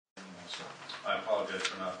I apologize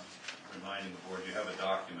for not reminding the board. You have a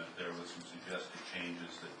document there with some suggested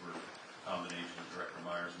changes that were a combination of Director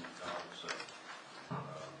Myers and McDonald's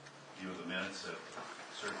view of the minutes.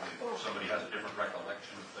 Certainly, if somebody has a different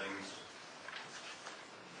recollection of things.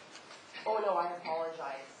 Oh no, I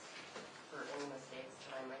apologize for any mistakes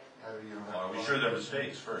that I might have made. Well, are we sure they're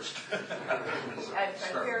mistakes first? I'm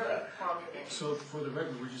fairly confident. So for the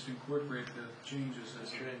record, we just incorporate the changes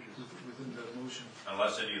as within the motion.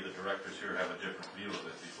 Unless any of the directors here have a different view of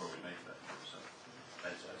it before we make that move. So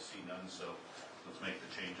I see none, so let's make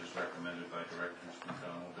the changes recommended by Directors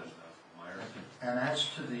McDonald and Myers. And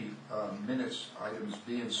as to the minutes, items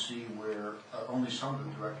B and C, where only some of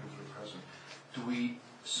the directors were present, do we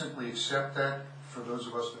simply accept that for those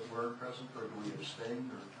of us that weren't present, or do we abstain,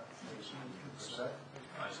 or accept?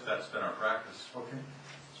 That's been our practice. Okay,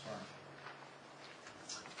 that's fine.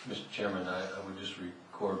 Mr. Chairman, I would just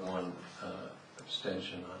record one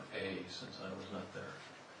abstention on A since I was not there.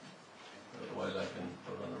 Otherwise, I can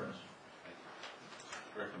vote on the rest.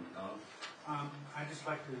 Director McDonald? I'd just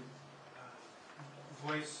like to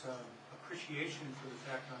voice appreciation for the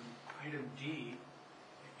fact on item D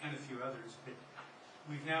and a few others, but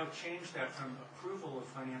we've now changed that from approval of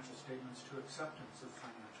financial statements to acceptance of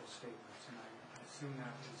financial statements, and I assume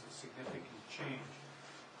that is a significant change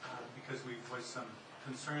because we've voiced some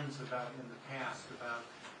concerns about in the past about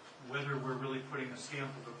whether we're really putting a stamp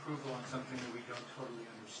of approval on something that we don't totally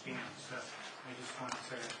understand. So I just want to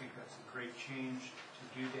say I think that's a great change to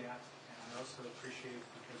do that, and I also appreciate,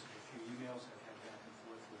 because of a few emails I've had back and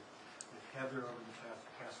forth with Heather over the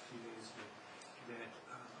past few days, that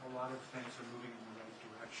a lot of things are moving in the right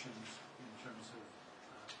directions in terms of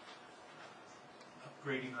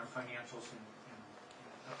upgrading our financials and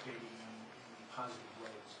updating them in positive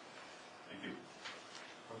ways. Thank you.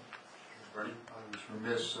 Bernie? I was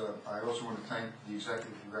remiss. I also want to thank the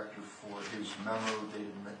Executive Director for his memo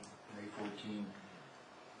dated May 14,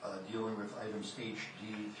 dealing with items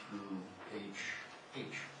HD through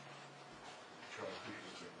HH.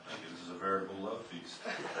 Thank you. This is a veritable love feast.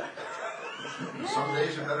 Some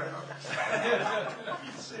days are better.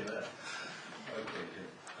 You can say that. Okay, good.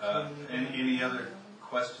 Any other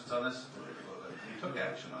questions on this? You took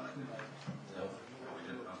action on it. No. We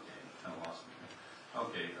didn't. Okay, kind of lost me.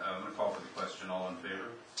 Okay, I'm going to call for the question. All in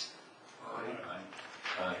favor? Aye.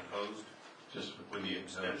 Aye. Opposed? Just With the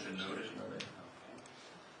abstention noted. Okay.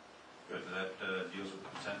 Good. That deals with the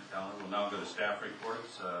consent calendar. We'll now go to staff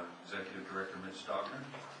reports. Executive Director Mitch Stockner.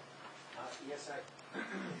 Yes,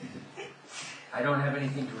 I don't have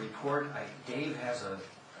anything to report. Dave has a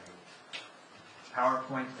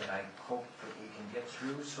PowerPoint that I hope that we can get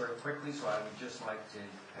through sort of quickly, so I would just like to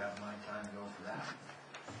have my time go for that.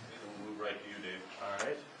 We'll move right to you, Dave. All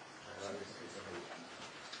right.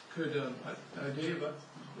 Could, Dave,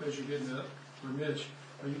 as you're getting up, or Mitch,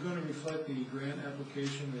 are you going to reflect the grant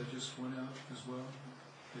application that just went out as well?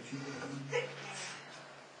 That you did?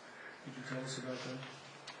 Could you tell us about that?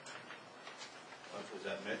 Was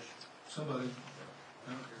that Mitch? Somebody. I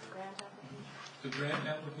don't care. Grant application? The grant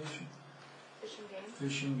application? Fishing game?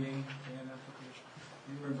 Fishing game grant application.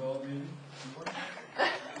 You were involved, maybe? You were?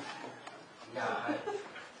 Yeah,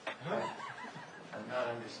 I'm not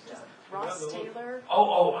understanding. Ross Taylor?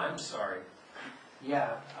 Oh, I'm sorry.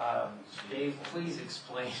 Yeah, Dave, please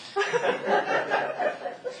explain. You're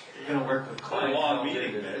going to work with client. Long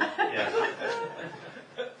meeting, Mitch. Yes.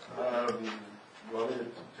 You want me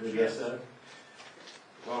to address that?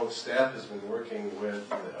 Well, staff has been working with,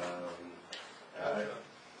 pardon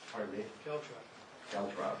me?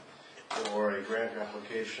 Caltrop, for a grant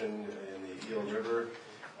application in the Eel River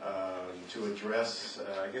to address,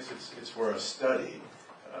 I guess it's for a study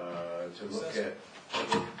to look at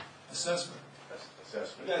Assessment.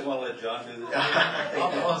 assessment. You guys want to let John do this?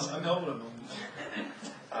 I'm helping him.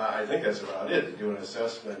 I think that's about it, to do an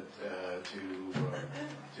assessment to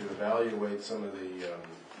evaluate some of the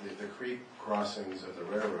creek crossings of the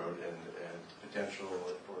railroad and potential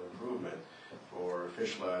for improvement for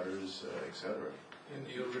fish ladders, et cetera. In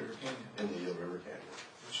the Eel River Canyon. In the Eel River Canyon.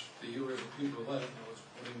 Which the Eel River people let know is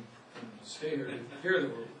putting in the state or here that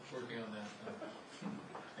we're working on that.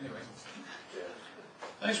 Anyway. Yeah.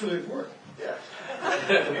 Thanks for the report. Yeah.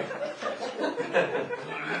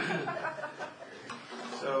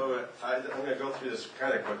 So I'm going to go through this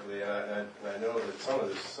kind of quickly, and I know that some of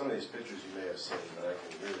these pictures you may have seen, but I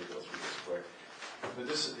can really go through this quick. But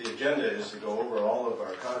the agenda is to go over all of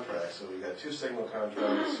our contracts. So we got 2 signal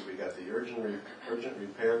contracts. We got the urgent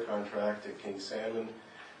repair contract at King Salmon,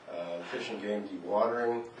 Fish and Game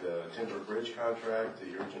dewatering, the Timber Bridge contract,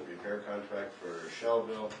 the urgent repair contract for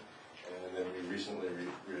Shellville, And then we recently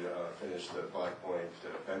finished the Black Point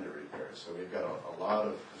fender repair. So we've got a lot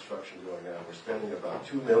of construction going on. We're spending about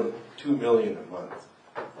 $2 million a month.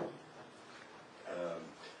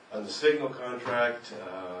 On the signal contract,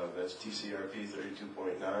 that's TCRP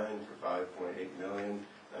 32.9 for $5.8 million,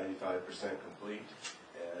 95% complete.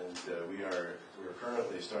 And we're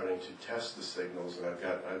currently starting to test the signals, and I've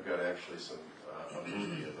got actually a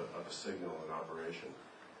movie of a signal in operation.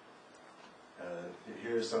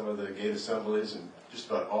 Here's some of the gate assemblies, and just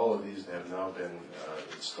about all of these have now been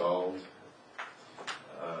installed.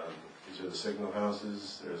 These are the signal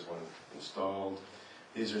houses. There's one installed.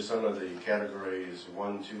 These are some of the categories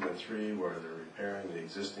 1, 2, and 3 where they're repairing the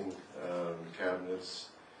existing cabinets.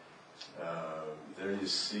 There you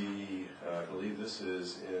see, I believe this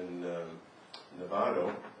is in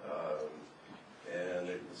Novato, and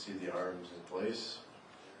you can see the arms in place.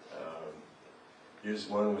 Here's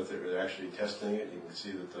one with it, they're actually testing it. You can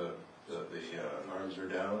see that the arms are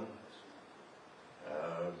down.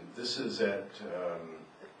 This is at,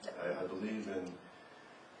 I believe, in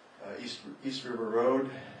East River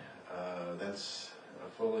Road. That's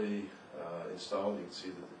fully installed. You can see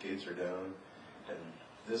that the gates are down. And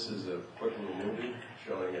this is a quick little movie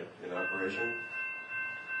showing it in operation.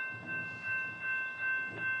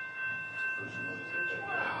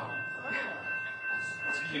 Wow.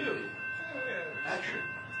 That's cute. Patrick.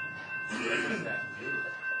 What is that view?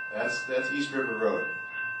 That's East River Road.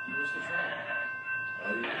 Where's the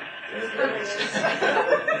train? There it is.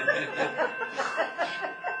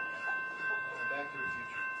 Back to the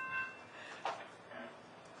Future.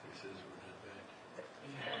 This is we're not back.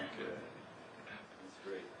 Okay. That's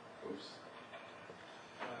great. Oops.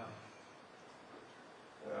 Wow.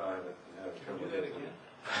 I haven't Can we trouble do that getting again?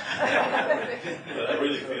 That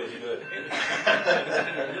really feels good. I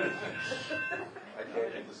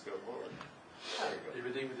can't get this to go forward. There you go.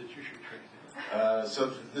 Everything with the choo-choo train. So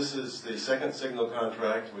this is the second signal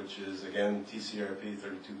contract, which is again TCRP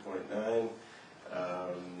 32.9,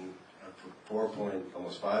 for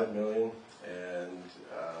almost $5 million, and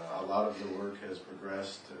a lot of the work has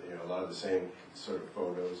progressed. A lot of the same sort of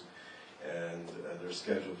photos, and they're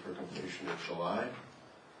scheduled for completion in July.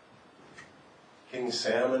 King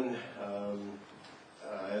Salmon,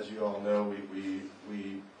 as you all know,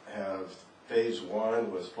 we have phase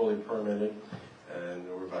 1 was fully permitted, and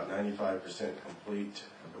we're about 95% complete.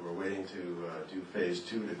 We're waiting to do phase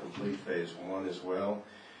 2 to complete phase 1 as well.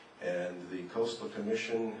 And the Coastal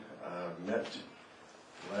Commission met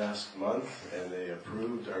last month, and they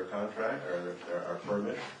approved our contract, our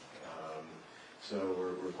permit. So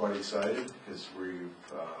we're quite excited because we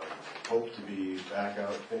hope to be back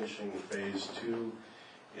out finishing phase 2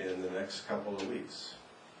 in the next couple of weeks.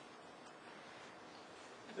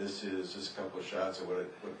 This is just a couple of shots of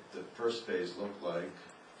what the first phase looked like.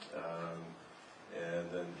 And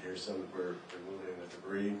then here's some we're removing the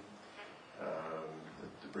debris.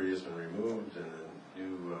 The debris has been removed, and then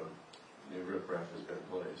new riprap has been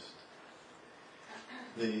placed.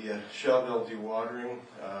 The Shellville dewatering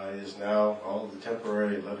is now, all of the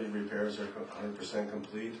temporary levee repairs are 100%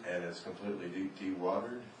 complete, and it's completely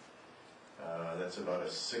dewatered. That's about a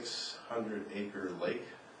 600-acre lake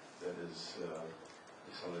that is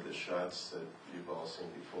some of the shots that you've all seen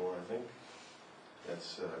before, I think.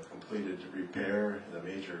 That's completed to repair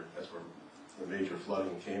that's where the major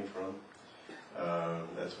flooding came from.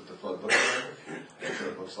 That's what the flood looks like. That's what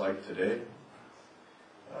it looks like today.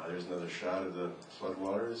 There's another shot of the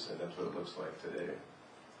floodwaters, and that's what it looks like today.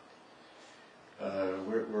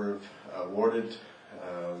 We're awarded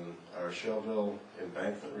our Shellville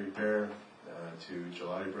embankment repair to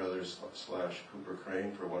Gelati Brothers / Cooper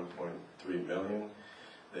Crane for $1.3 million.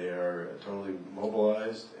 They are totally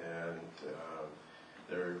mobilized, and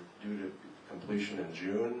they're due to completion in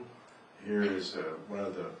June. Here is one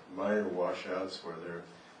of the minor washouts where they're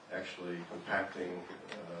actually compacting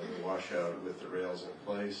the washout with the rails in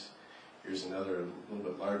place. Here's another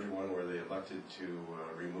little bit larger one where they elected to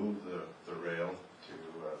remove the rail to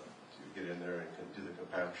get in there and do the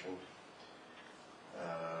compaction.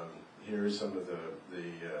 Here's some of the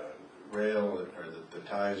rail, or the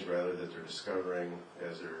ties rather, that they're discovering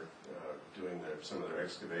as they're doing some of their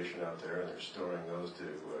excavation out there, and they're storing those to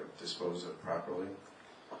dispose of properly.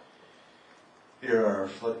 Here are our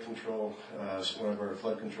flood control, one of our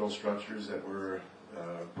flood control structures that we're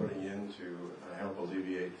putting in to help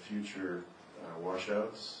alleviate future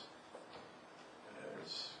washouts.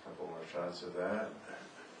 There's a couple more shots of that.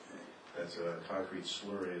 That's a concrete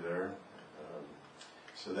slurry there.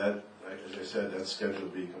 So that, as I said, that's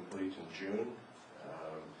scheduled to be complete in June.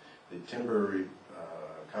 The timber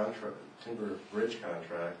bridge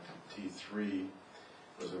contract, T3,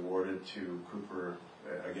 was awarded to Cooper,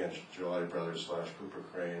 again, Gelati Brothers / Cooper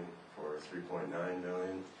Crane for $3.9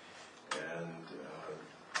 million. And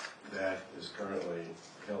that is currently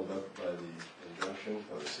held up by the injunction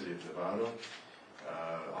of the City of Nevada.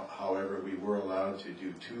 However, we were allowed to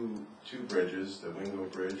do two bridges, the Wingo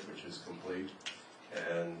Bridge, which is complete,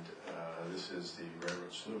 and this is the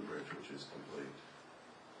Railroad Slough Bridge, which is complete.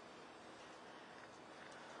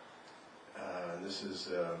 And this is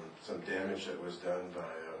some damage that was done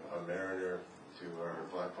by a mariner to our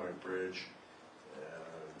Black Point Bridge,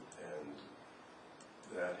 and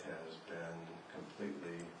that has been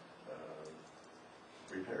completely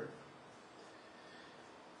repaired.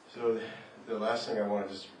 So the last thing I want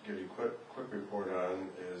to just give you a quick report on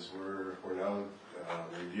is we're now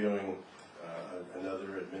reviewing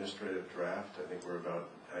another administrative draft. I think we're about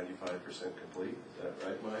 95% complete. Is that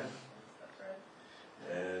right, Maya? That's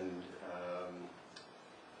right. And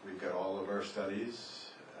we've got all of our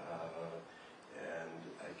studies, and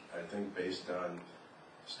I think based on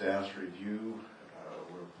staff's review,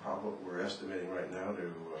 we're estimating right now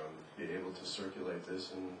to be able to circulate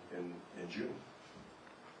this in June.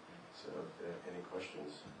 So, any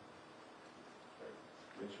questions?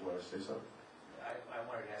 Mitch, you want to say something? I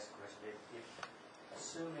wanted to ask a question. If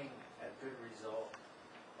assuming a good result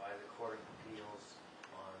by the Court of Appeals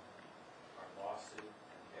on our lawsuit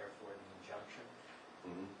and therefore the injunction,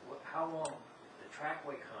 how long, the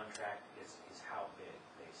trackway contract is how big,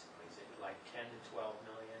 basically? Is it like 10 to 12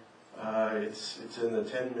 million? It's in the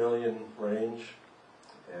 10 million range,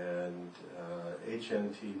 and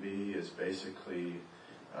HNTV is basically,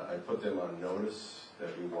 I put them on notice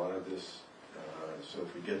that we wanted this, so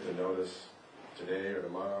if we get the notice today or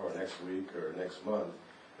tomorrow or next week or next month,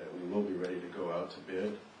 that we will be ready to go out to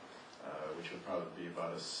bid, which will probably be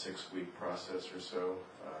about a 6-week process or so.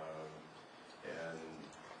 And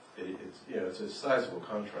it's a sizable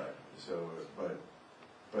contract. So,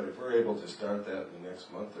 but if we're able to start that in the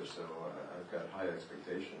next month or so, I've got high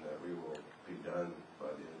expectation that we will be done by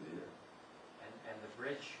the end of the year. And the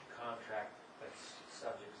bridge contract that's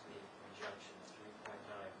subject to the injunction, 3.9,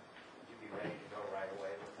 would you be ready to go right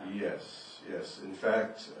away with that? Yes. In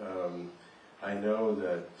fact, I know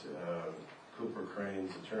that Cooper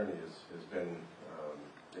Crane's attorney has been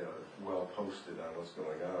well posted on what's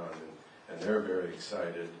going on, and they're very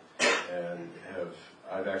excited, and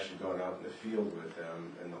I've actually gone out in the field with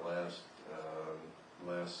them in the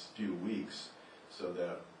last few weeks, so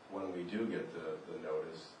that when we do get the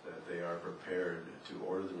notice, that they are prepared to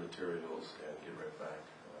order the materials and get right back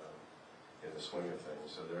in the swing of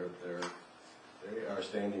things. So they are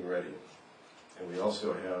standing ready. And we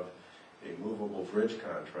also have a movable bridge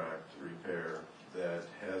contract repair that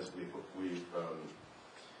we've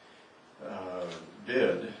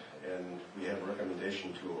bid, and we have a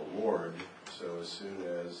recommendation to award. So as soon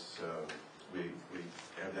as we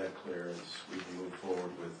have that clearance, we can move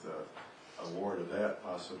forward with award of that,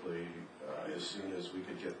 possibly as soon as we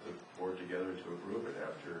could get the board together to approve it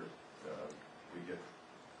after we get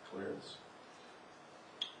clearance.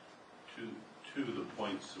 To the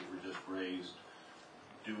points that were just raised,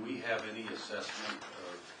 do we have any assessment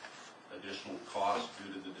of additional costs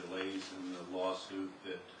due to the delays in the lawsuit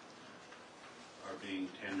that are being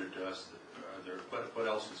tendered to us? What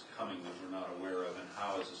else is coming that we're not aware of, and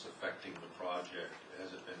how is this affecting the project?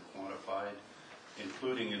 Has it been quantified,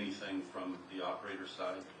 including anything from the operator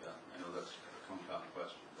side? I know that's a compound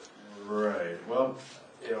question. Right. Well,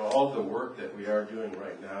 all the work that we are doing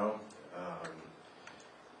right now,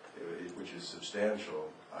 which is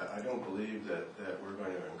substantial, I don't believe that we're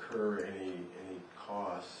going to incur any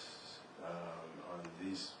costs on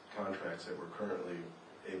these contracts that we're currently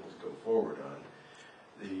able to go forward on.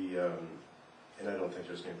 And I don't think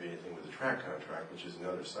there's going to be anything with the track contract, which is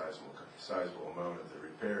another sizable amount of the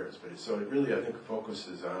repairs. But so it really, I think,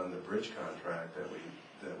 focuses on the bridge contract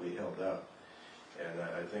that we held up. And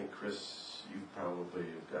I think, Chris, you probably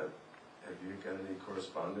have you got any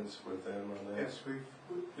correspondence with them on that? Yes,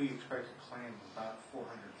 we expect to claim about $400,000.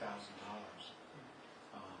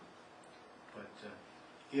 But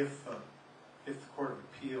if the Court of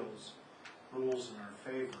Appeals rules in our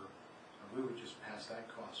favor, we would just pass that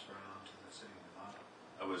cost right on to the City of Nevada.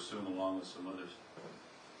 I would assume along with some others.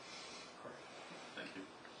 Correct. Thank you.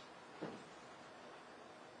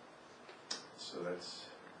 So that's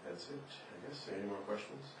it, I guess. Any more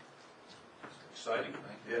questions? Exciting.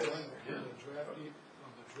 Yes. On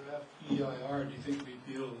the draft EIR, do you think we'd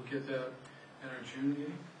be able to get that at our June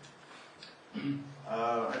meeting?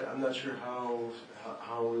 I'm not sure how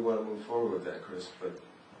we want to move forward with that, Chris, but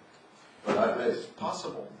It's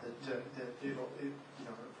possible that it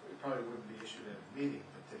probably wouldn't be issued at a meeting,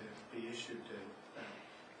 but that it would be issued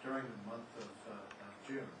during the month of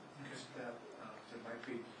June, because there might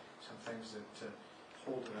be some things that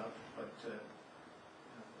hold it up, but I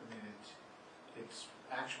mean, its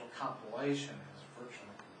actual compilation is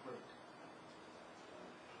virtually complete.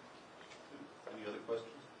 Any other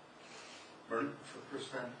questions? Bernie? For Chris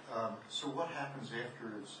then, so what happens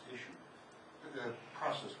after it's issued? The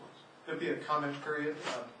process was? There'll be a comment period.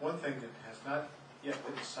 One thing that has not yet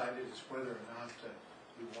been decided is whether or not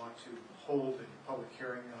we want to hold a public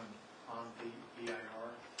hearing on the EIR.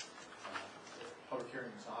 Public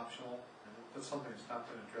hearing is optional, and that's something that's not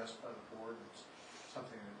been addressed by the board. It's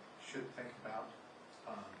something that you should think about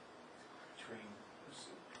between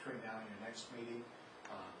now and your next meeting.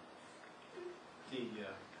 And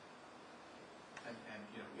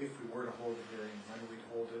you know, if we were to hold a hearing, when we'd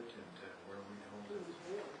hold it, and where we'd hold it.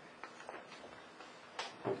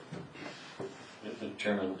 Mr.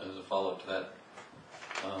 Chairman, as a follow-up to that,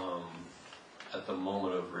 at the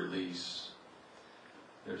moment of release,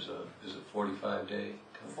 there's is it 45-day?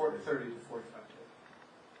 30 to 45 days.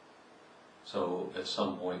 So at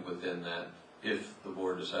some point within that, if the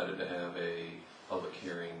board decided to have a public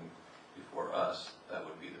hearing before us, that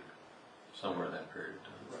would be somewhere in that period of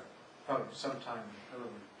time. Right. Probably sometime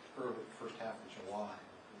early first half of July.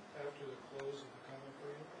 After the close of the comment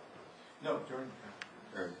period? No, during the comment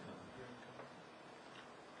period.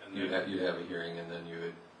 And You'd have a hearing, and then you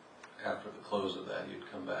would, after the close of that, you'd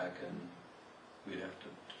come back and we'd have to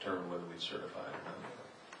determine whether we'd certify it or not.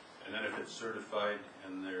 And then if it's certified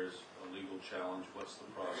and there's a legal challenge, what's the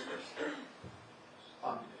process there?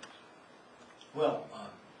 Well,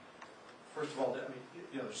 first of all, I mean,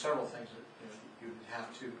 you know, there's several things that you would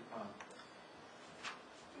have to.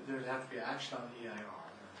 There'd have to be action on the EIR,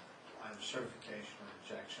 either certification or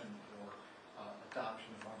rejection or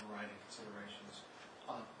adoption of overriding considerations.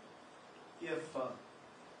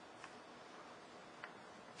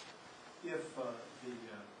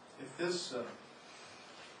 If this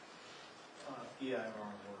EIR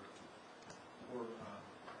were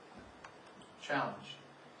challenged,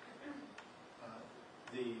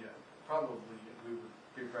 probably we would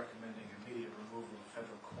be recommending immediate removal of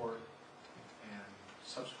federal court and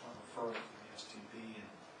subsequent referral to the STB,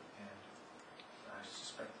 and I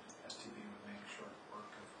suspect the STB would make short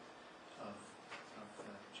work of the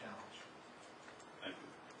challenge. Thank you.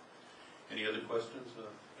 Any other questions?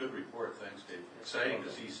 Good report, thanks, Dave. Exciting to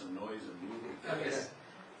see some noise and movement. Yes.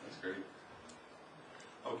 That's great.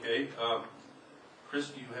 Okay, Chris,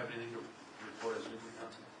 do you have anything to report as legal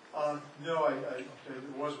counsel? No, there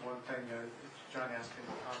was one thing John asked me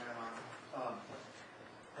to comment on.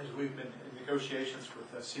 As we've been in negotiations with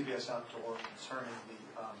CBS Outdoor concerning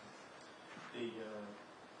the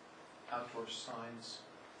outdoor signs,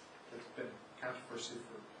 there's been controversy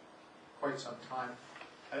for quite some time.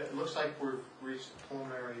 It looks like we've reached a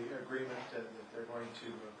preliminary agreement that they're going to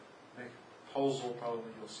make a proposal, probably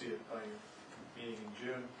you'll see it by your meeting in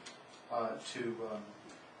June, to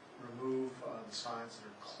remove the signs that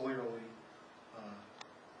are clearly,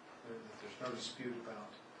 that there's no dispute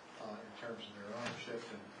about in terms of their ownership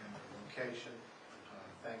and their location,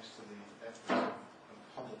 thanks to the efforts of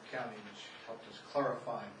Humboldt County, which helped us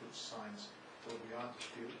clarify which signs were beyond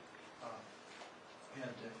dispute.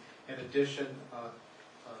 And in addition,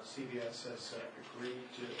 CBS has agreed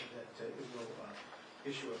that it will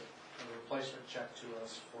issue a replacement check to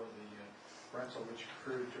us for the rental which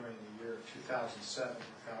accrued during the year 2007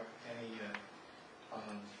 without any,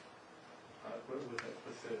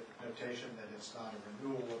 with the notation that it's not a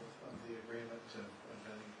renewal of the agreement of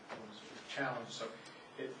any challenge. So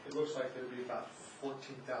it looks like there'll be about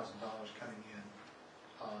 $14,000 coming in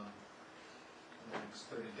the next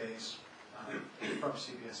 30 days from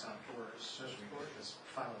CBS Outdoors as soon as we get this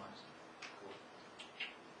finalized.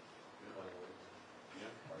 Yeah,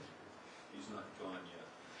 he's not gone yet.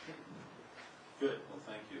 Good, well,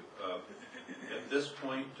 thank you. At this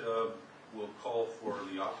point, we'll call for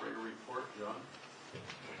the operator report. John?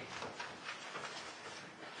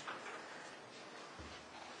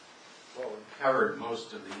 Well, we've covered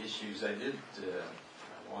most of the issues. I did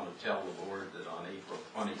want to tell the board that on April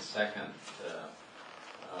 22nd,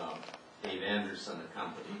 Dave Anderson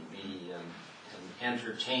accompanied me in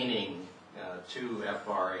entertaining two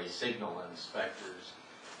FRA signal inspectors.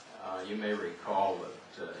 You may recall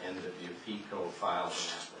that NWPCO filed an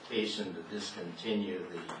application to discontinue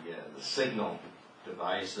the signal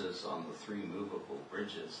devices on the three movable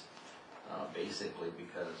bridges, basically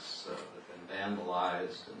because they've been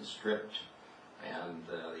vandalized and stripped, and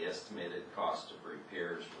the estimated cost of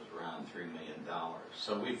repairs was around $3 million.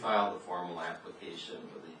 So we filed a formal application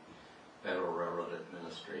with the Federal Railroad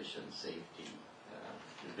Administration Safety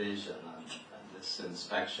Division on this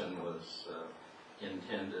inspection was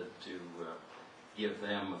intended to give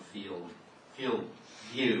them a field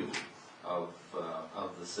view of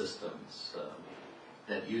the systems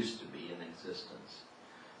that used to be in existence.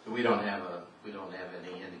 So we don't have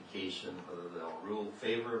any indication whether they'll rule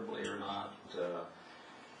favorably or not,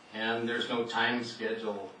 and there's no time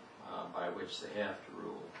schedule by which they have to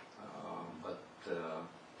rule. But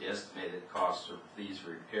the estimated cost of these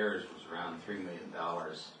repairs was around $3 million,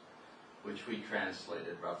 which we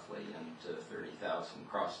translated roughly into 30,000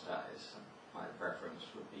 cross ties. My preference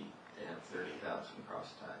would be to have 30,000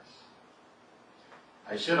 cross ties.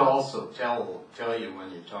 I should also tell you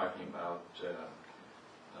when you're talking about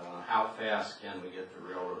how fast can we get the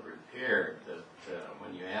railroad repaired, that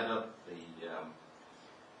when you add up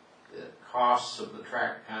the costs of the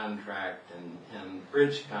track contract and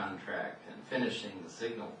bridge contract and finishing the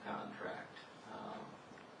signal contract,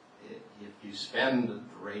 if you spend at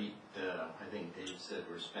the rate, I think Dave said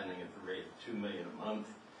we're spending at the rate of $2 million a month,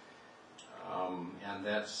 and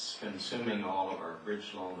that's consuming all of our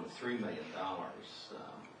bridge loan of $3 million.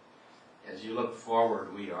 As you look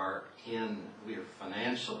forward, we are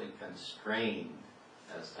financially constrained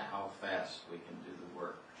as to how fast we can do the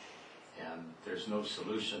work, and there's no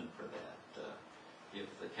solution for that. If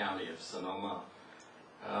the county of Sonoma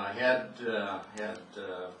had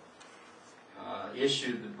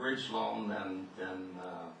issued the bridge loan, then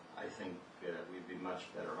I think we'd be much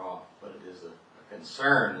better off. But it is a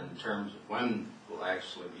concern in terms of when we'll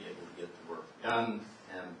actually be able to get the work done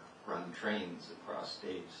and run trains across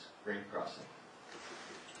Dave's grade crossing.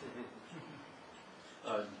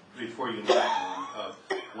 Before you move on,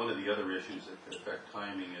 one of the other issues that could affect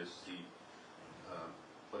timing is the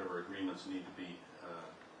whatever agreements need to be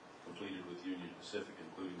completed with Union Pacific,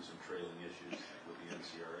 including some trailing issues with the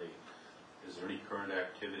NCRA. Is there any current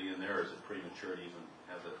activity in there, or is it premature to even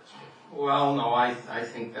have that discussion? Well, no, I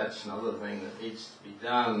think that's another thing that needs to be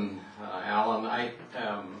done, Alan.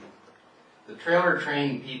 The trailer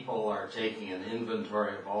train people are taking an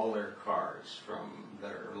inventory of all their cars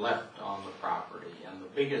that are left on the property, and the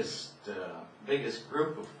biggest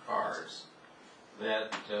group of cars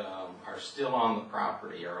that are still on the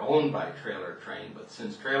property are owned by Trailer Train, but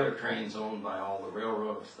since Trailer Train's owned by all the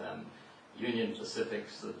railroads, then Union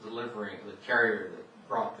Pacific's the carrier that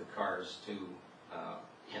brought the cars to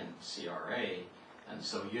NCRA, and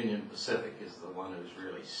so Union Pacific is the one who's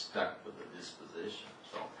really stuck with the disposition.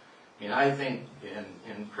 So, I mean, I think,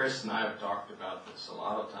 and Chris and I have talked about this a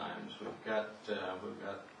lot of times. We've got the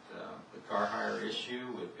car hire issue.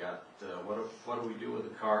 We've got what do we do with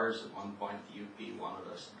the cars? At one point, the UP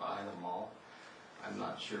wanted us to buy them all. I'm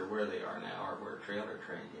not sure where they are now or where Trailer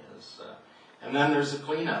Train is. And then there's a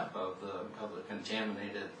cleanup of the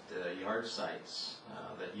contaminated yard sites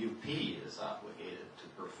that UP is obligated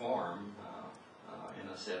to perform in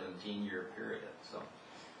a 17-year period. So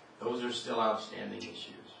those are still outstanding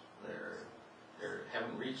issues. They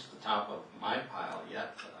haven't reached the top of my pile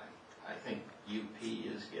yet, but I think UP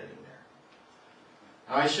is getting there.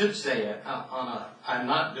 Now I should say, I'm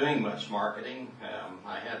not doing much marketing.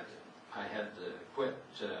 I had to quit.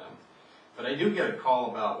 But I do get a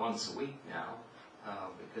call about once a week now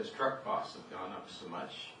because truck costs have gone up so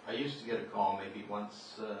much. I used to get a call maybe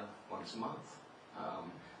once a month.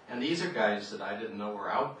 And these are guys that I didn't know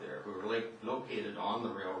were out there who are located on the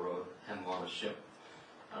railroad and want to ship.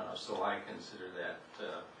 So I consider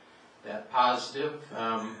that positive.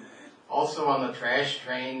 Also on the trash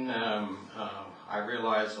train, I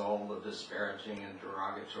realize all the disparaging and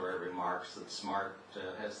derogatory remarks that SMART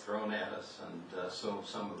has thrown at us, and so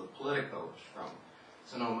some of the politicos from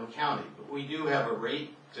Sonoma County. But we do have a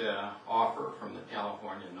rate offer from the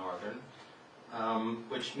California Northern,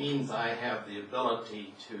 which means I have the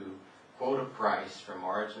ability to quote a price from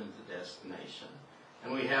origin to destination.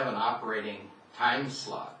 And we have an operating time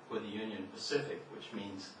slot with Union Pacific, which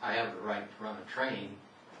means I have the right to run a train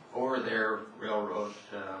over their railroad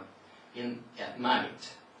at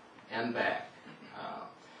night and back.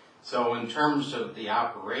 So in terms of the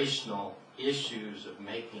operational issues of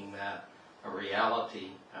making that a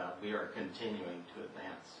reality, we are continuing to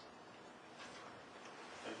advance.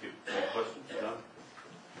 Thank you. Any questions,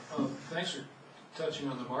 John? Thanks for touching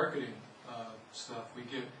on the marketing stuff.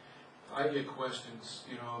 I get questions,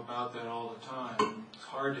 about that all the time. It's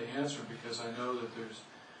hard to answer because I know that there's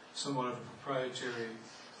somewhat of a proprietary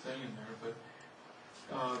thing in there, but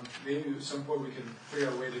maybe at some point we can figure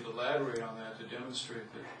out a way to elaborate on that to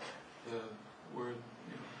demonstrate that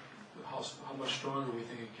how much stronger we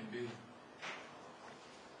think it can be.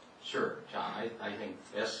 Sure, John. I think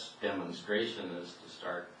this demonstration is to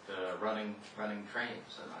start running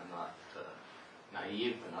trains, and I'm not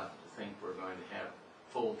naive enough to think we're going to have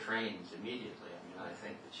full trains immediately. I mean, I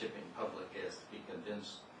think the shipping public has to be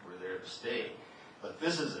convinced we're there to stay. But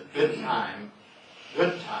this is a good time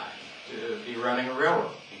to be running a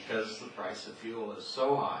railroad because the price of fuel is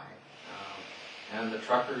so high. And the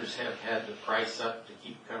truckers have had to price up to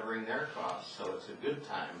keep covering their costs. So it's a good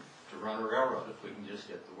time to run a railroad if we can just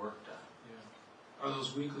get the work done. Yeah. Are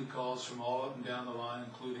those weekly calls from all up and down the line,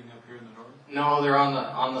 including up here in the north? No, they're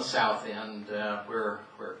on the south end where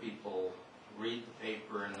people read the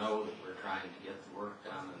paper and know that we're trying to get the work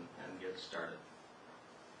done and get started.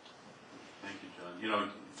 Thank you, John. You know,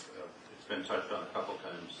 it's been touched on a couple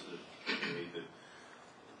times that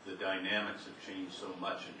the dynamics have changed so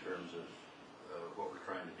much in terms of what we're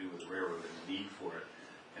trying to do with the railroad and the need for it.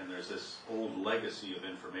 And there's this old legacy of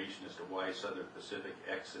information as to why Southern Pacific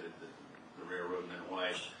exited the railroad and then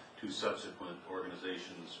why two subsequent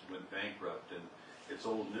organizations went bankrupt. And it's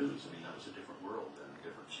old news. I mean, that was a different world and a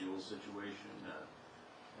different fuel situation.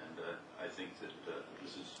 And I think that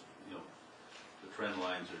this is, you know, the trend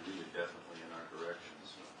lines are really definitely in our direction.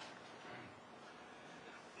 So.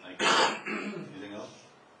 Thank you. Anything else?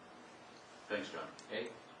 Thanks, John. Okay.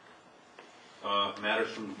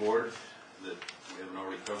 Matters from the board that we haven't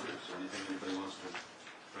already covered. Is there anything anybody wants to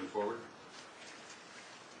bring forward?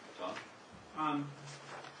 Tom? I'm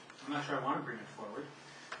not sure I want to bring it forward,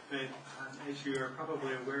 but as you are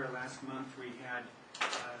probably aware, last month we had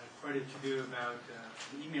quite a to-do about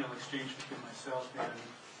the email exchange between myself and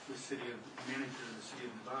the manager of the city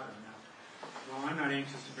of Nevada. Now, while I'm not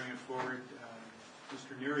anxious to bring it forward,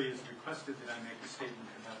 Mr. Neary has requested that I make a statement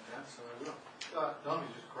about that, so I will. Let me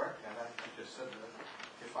just correct that. I just said that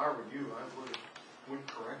if I were you, I would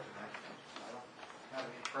correct it. I don't have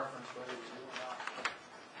any preference whether you do or not.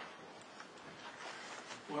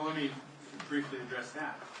 Well, let me briefly address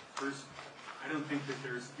that. First, I don't think that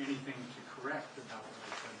there's anything to correct about what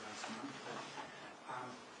I said last month, but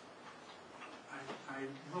I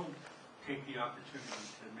will take the opportunity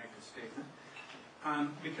to make a statement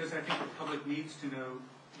because I think the public needs to know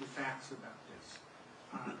the facts about this.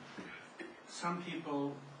 Some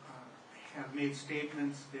people have made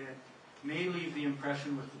statements that may leave the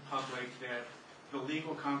impression with the public that the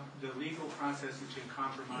legal process has been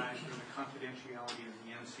compromised or the confidentiality of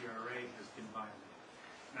the NCRA has been violated.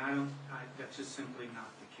 And that's just simply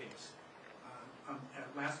not the case. At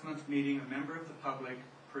last month's meeting, a member of the public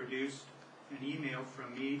produced an email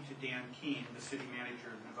from me to Dan Keene, the city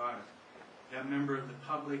manager of Nevada. That member of the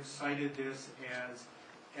public cited this as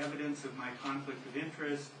evidence of my conflict of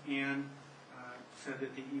interest and said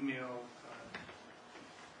that the email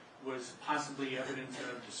was possibly evidence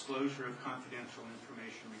of disclosure of confidential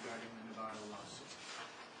information regarding the Nevada lawsuit.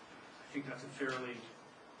 I think that's a fairly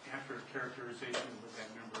accurate characterization of what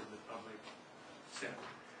that member of the public said.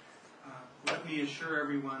 Let me assure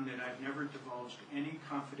everyone that I've never divulged any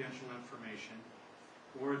confidential information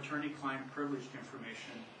or attorney-client privileged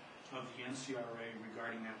information of the NCRA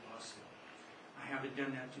regarding that lawsuit. I haven't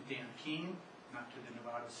done that to Dan Keene, not to the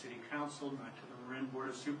Nevada City Council, not to the Marin Board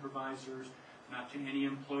of Supervisors, not to any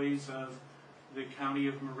employees of the County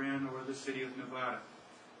of Marin or the City of Nevada,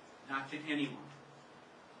 not to anyone.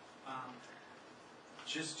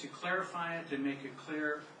 Just to clarify it and make it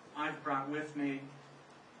clear, I've brought with me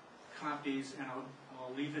copies, and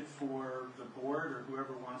I'll leave it for the board or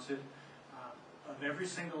whoever wants it, of every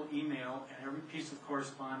single email and every piece of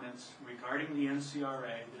correspondence regarding the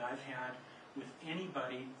NCRA that I've had with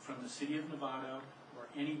anybody from the City of Nevada or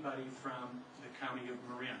anybody from the County of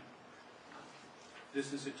Marin.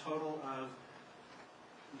 This is a total of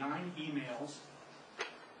 9 emails.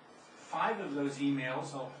 5 of those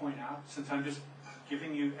emails, I'll point out, since I'm just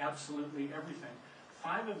giving you absolutely everything,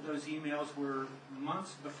 5 of those emails were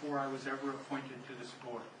months before I was ever appointed to this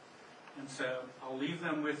board. And so I'll leave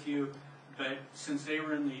them with you, but since they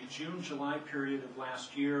were in the June-July period of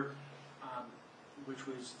last year, which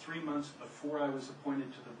was 3 months before I was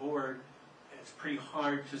appointed to the board, it's pretty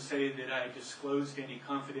hard to say that I disclosed any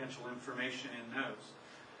confidential information in those.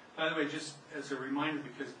 By the way, just as a reminder,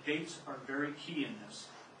 because dates are very key in this,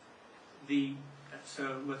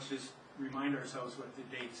 so let's just remind ourselves what the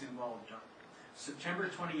dates involved are. September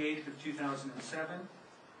 28th of 2007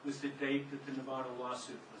 was the date that the Nevada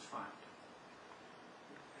lawsuit was filed.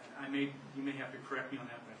 And you may have to correct me on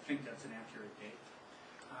that, but I think that's an accurate date.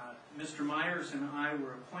 Mr. Myers and I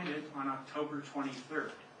were appointed on October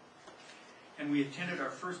 23rd, and we attended our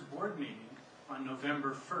first board meeting on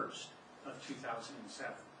November 1st of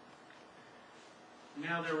 2007.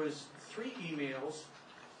 Now there was 3 emails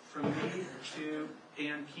from me to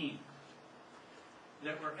Dan Keene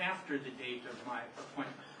that were after the date of my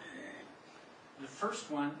appointment. The first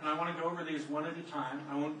one, and I want to go over these one at a time.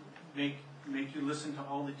 I won't make you listen to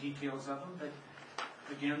all the details of them, but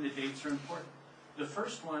again, the dates are important. The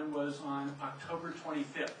first one was on October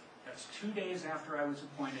 25th. That's 2 days after I was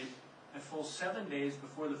appointed, a full 7 days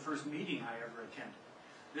before the first meeting I ever attended.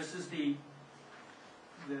 This is the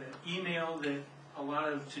email that a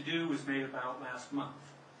lot of to-do was made about last month.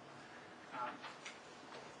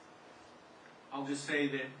 I'll just say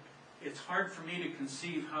that it's hard for me to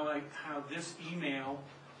conceive how this email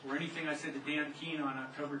or anything I said to Dan Keene on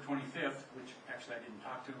October 25th, which actually I didn't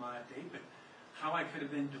talk to him on that date, but how I could have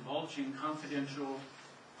been divulging confidential,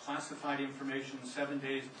 classified information 7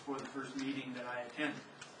 days before the first meeting that I attended.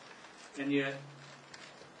 And yet,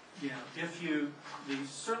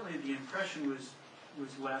 certainly the impression was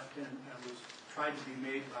left and was tried to be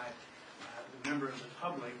made by the member of the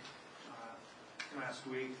public last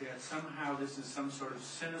week that somehow this is some sort of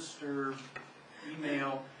sinister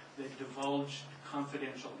email that divulged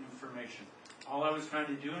confidential information. All I was trying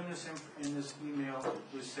to do in this email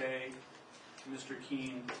was say to Mr.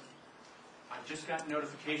 Keene, I just got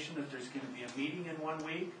notification that there's going to be a meeting in 1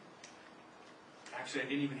 week. Actually, I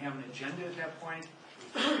didn't even have an agenda at that point.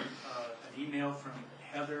 An email from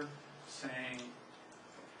Heather saying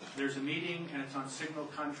there's a meeting and it's on signal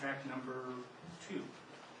contract number 2.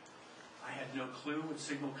 I had no clue what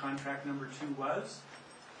signal contract number 2 was.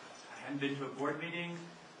 I hadn't been to a board meeting.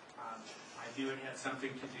 I knew it had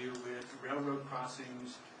something to do with railroad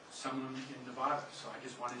crossings, some of them in Nevada. So I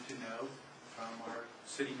just wanted to know from our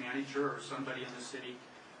city manager or somebody in the city,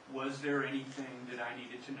 was there anything that I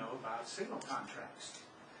needed to know about signal contracts?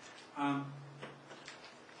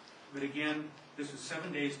 But again, this was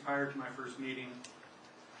 7 days prior to my first meeting,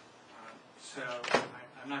 so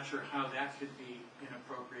I'm not sure how that could be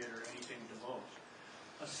inappropriate or anything divulged.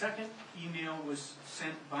 A second email was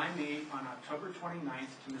sent by me on October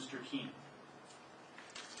 29th to Mr. Keene.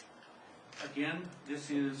 Again, this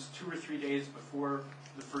is 2 or 3 days before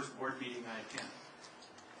the first board meeting I attended.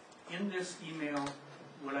 In this email,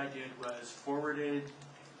 what I did was forwarded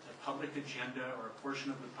the public agenda or a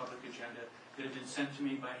portion of the public agenda that had been sent to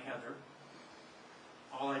me by Heather.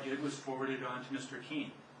 All I did was forward it on to Mr.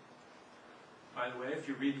 Keene. By the way, if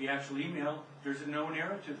you read the actual email, there's no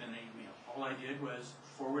narrative in the email. All I did was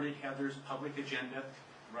forwarded Heather's public agenda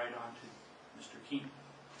right on to Mr. Keene.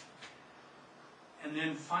 And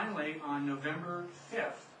then finally, on November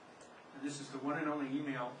 5th, and this is the one and only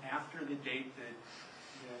email after the date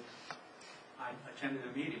that I attended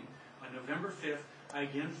a meeting, on November 5th, I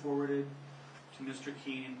again forwarded to Mr.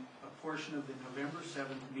 Keene a portion of the November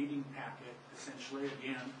 7th meeting packet, essentially,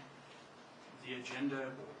 again, the agenda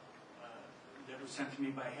that was sent to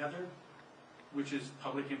me by Heather, which is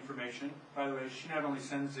public information. By the way, she not only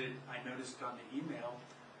sends it, I noticed on the email,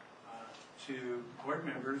 to board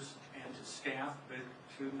members and to staff, but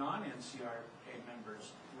to non-NCRA members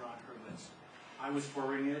who are on her list. I was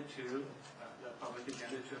forwarding it to the public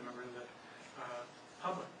agenda to a member of the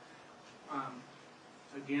public.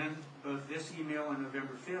 Again, both this email on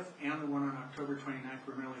November 5th and the one on October 29th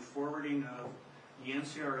were merely forwarding of the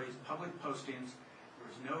NCRA's public postings. There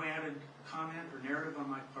was no added comment or narrative on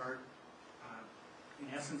my part. In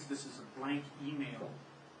essence, this is a blank email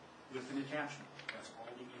with an attachment. That's all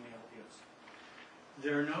the email is.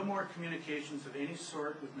 There are no more communications of any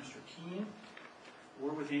sort with Mr. Keene or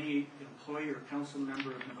with any employee or council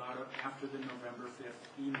member of Nevada after the November 5th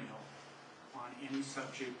email on any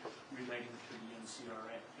subject relating to the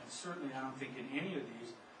NCRA. And certainly I don't think in any of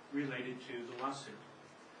these related to the lawsuit.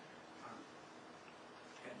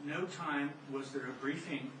 At no time was there a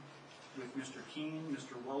briefing with Mr. Keene,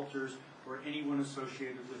 Mr. Walters, or anyone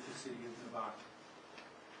associated with the city of Nevada.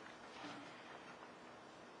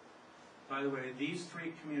 By the way, these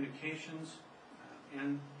 3 communications,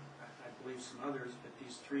 and I believe some others, but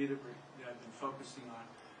these 3 that I've been focusing on,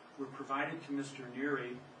 were provided to Mr.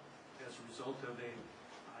 Neary as a result of a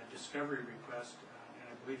discovery request, and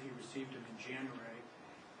I believe he received them in January.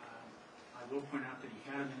 I will point out that he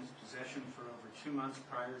had them in his possession for over 2 months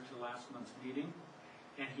prior to last month's meeting,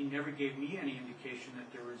 and he never gave me any indication that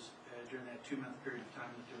there was, during that 2-month period of time,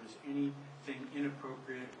 that there was anything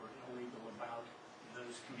inappropriate or illegal about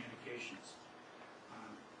those communications.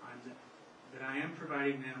 But I am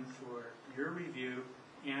providing them for your review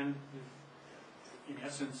and, in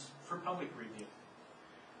essence, for public review.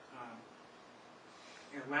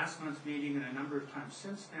 At last month's meeting and a number of times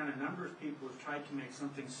since then, a number of people have tried to make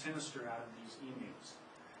something sinister out of these emails.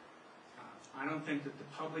 I don't think that the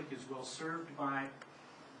public is well served by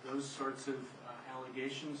those sorts of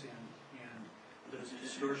allegations and those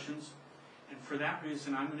distortions. And for that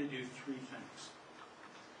reason, I'm going to do 3 things.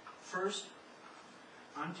 First,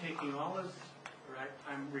 I'm taking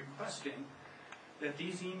I'm requesting that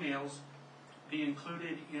these emails be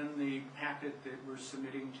included in the packet that we're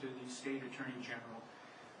submitting to the State Attorney General,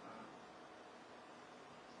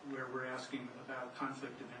 where we're asking about the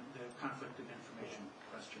conflict of information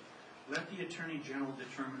question. Let the Attorney General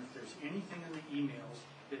determine if there's anything in the emails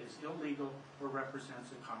that is illegal or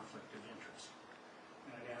represents a conflict of interest.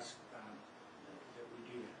 And I'd ask that we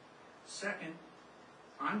do that. Second,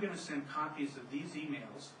 I'm going to send copies of these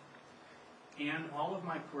emails and all of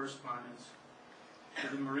my correspondence to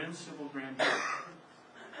the Marin Civil Grand Jury.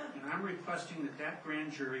 And I'm requesting that that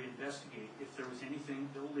grand jury investigate if there was anything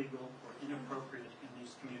illegal or inappropriate in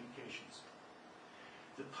these communications.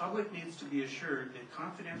 The public needs to be assured that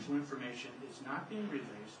confidential information is not being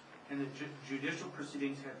released and that judicial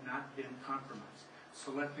proceedings have not been compromised.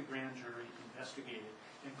 So let the grand jury investigate it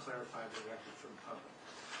and clarify the record for the public.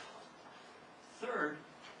 Third,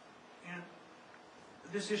 and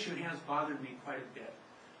this issue has bothered me quite a bit,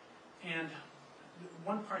 and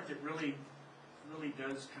one part that really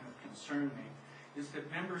does kind of concern me is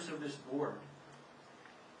that members of this board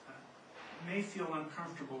may feel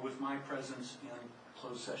uncomfortable with my presence in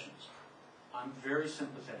closed sessions. I'm very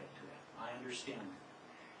sympathetic to that. I understand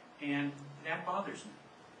that. And that bothers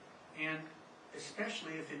me. And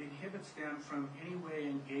especially if it inhibits them from any way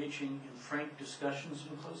engaging in frank discussions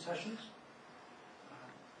in closed sessions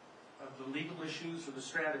of the legal issues or the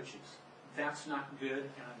strategies. That's not good,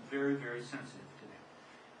 and I'm very, very sensitive to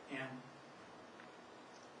that. And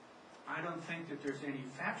I don't think that there's any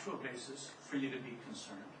factual basis for you to be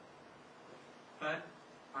concerned, but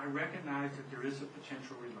I recognize that there is a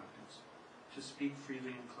potential reluctance to speak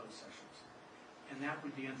freely in closed sessions, and that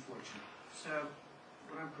would be unfortunate. So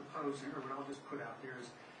what I'm proposing, or what I'll just put out there is,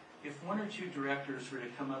 if one or two directors were to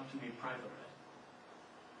come up to me privately,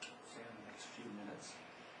 say in the next few minutes,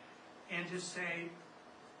 and just say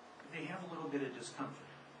they have a little bit of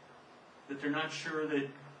discomfort, that they're not sure that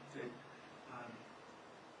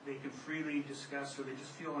they can freely discuss, or they just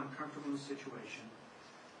feel uncomfortable in the situation,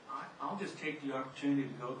 I'll just take the opportunity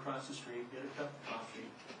to go across the street, get a cup of coffee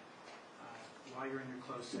while you're in your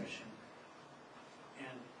closed session,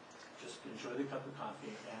 and just enjoy the cup of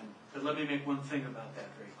coffee. But let me make one thing about that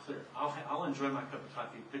very clear. I'll enjoy my cup of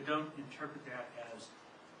coffee, but don't interpret that as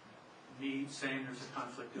me saying there's a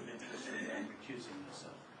conflict of interest and I'm recusing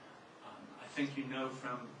myself. I think you know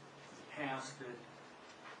from the past that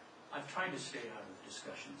I've tried to stay out of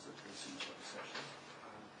discussions of this in closed sessions.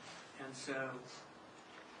 And so,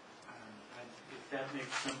 if that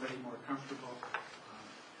makes somebody more comfortable,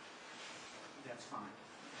 that's fine.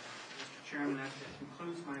 Mr. Chairman, that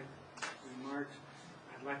concludes my remarks.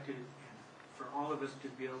 I'd like to, for all of us to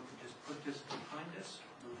be able to just put this behind us,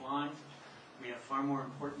 move on. We have far more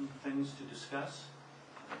important things to discuss.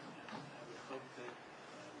 And I would hope that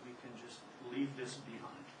we can just leave this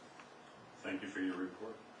behind. Thank you for your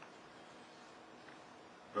report.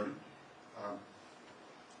 Bernie?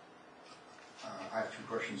 I have two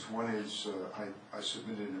questions. One is, I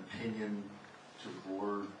submitted an opinion to the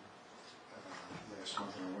board last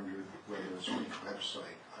month, and I wondered whether it's on the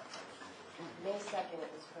website. May 2nd,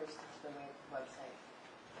 it was posted to the website.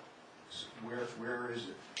 Where is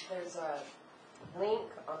it? There's a link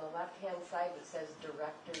on the left-hand side that says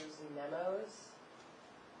Directors Memos.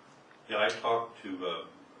 Yeah, I talked to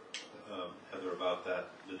Heather about that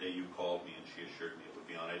the day you called me, and she assured me it would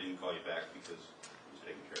be on. I didn't call you back because it was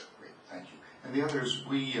taken care of. Great, thank you. And the other is,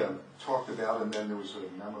 we talked about, and then there was a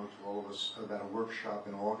memo to all of us about a workshop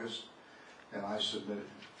in August, and I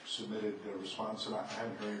submitted a response, and I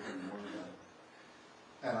haven't heard anything more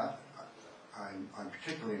about it. And I'm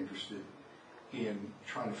particularly interested in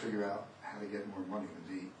trying to figure out how to get more money.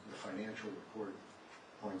 The financial report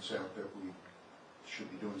points out that we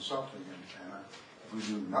should be doing something, and if we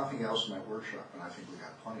do nothing else in that workshop, and I think we've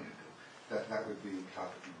got plenty to do, that would be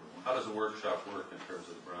topic number one. How does the workshop work in terms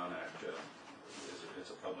of the Brown Act? It's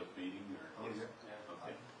a public meeting? Or? Oh, yeah.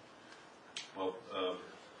 Okay. Well,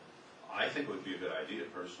 I think it would be a good idea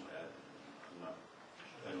personally.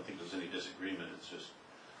 I don't think there's any disagreement. It's just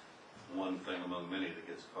one thing among many that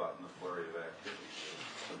gets caught in the flurry of activity.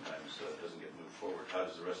 Sometimes doesn't get moved forward. How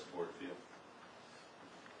does the rest of the board feel?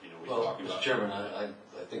 You know, Well, Mr. Chairman, I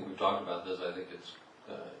think we've talked about this. I think it's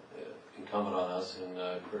incumbent on us and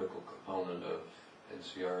a critical component of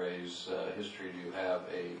NCRA's history to have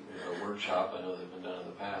a workshop. I know they've been done in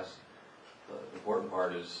the past. The important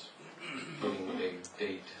part is getting a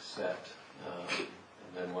date set, and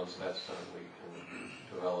then once that's done, we can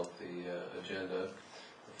develop the agenda.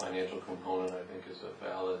 The financial component, I think, is a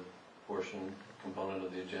valid component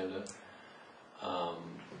of the agenda.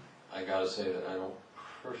 I got to say that I don't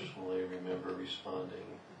personally remember responding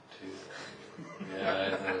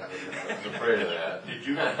Yeah, I was afraid of that. Did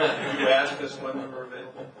you ask us when we were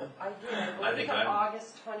available? I did, I I think believe on I'm-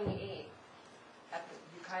 August 28th at the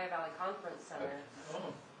Ukiah Valley Conference Center,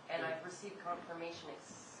 Oh. and I've received confirmation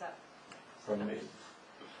except From me,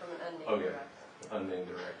 from an unnamed Okay. director. unnamed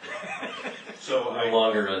director. So No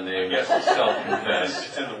longer unnamed, I guess- self-confessed.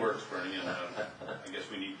 It's in the works, Bernie, and I guess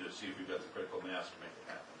we need to see if we've got the critical mass to make it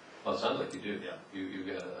happen. Well, it sounds like you do. Yeah. You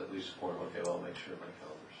got at least a quorum. Okay, well, I'll make sure my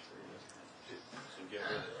calendar's free. So get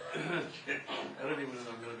with it. I don't even know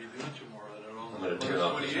what I'm gonna be doing tomorrow, I don't know. I'm gonna turn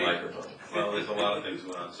off this microphone. Well, there's a lot of things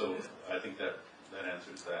going on, so I think that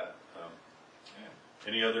answers that.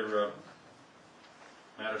 Any other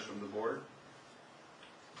matters from the board?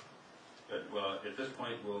 Good. Well, at this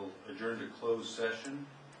point, we'll adjourn to closed session.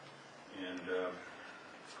 And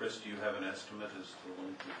Chris, do you have an estimate as to the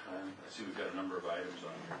length of time? I see we've got a number of items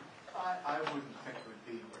on here. I wouldn't think it would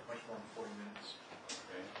be much more than 40 minutes.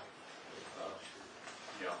 Okay.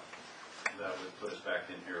 Yeah, that would put us back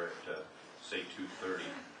in here at, say, 2:30.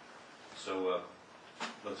 So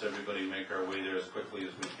let's everybody make our way there as quickly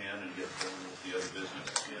as we can and get going with the other business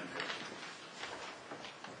at the end.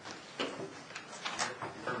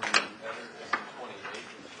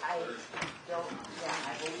 I don't, yeah,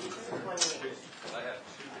 I believe it's the 28th.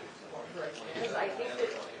 Because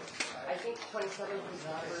I think 27th was the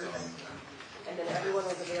first, and then everyone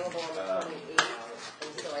was available on the 28th,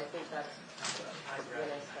 and so I think that's when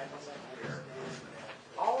I scheduled it.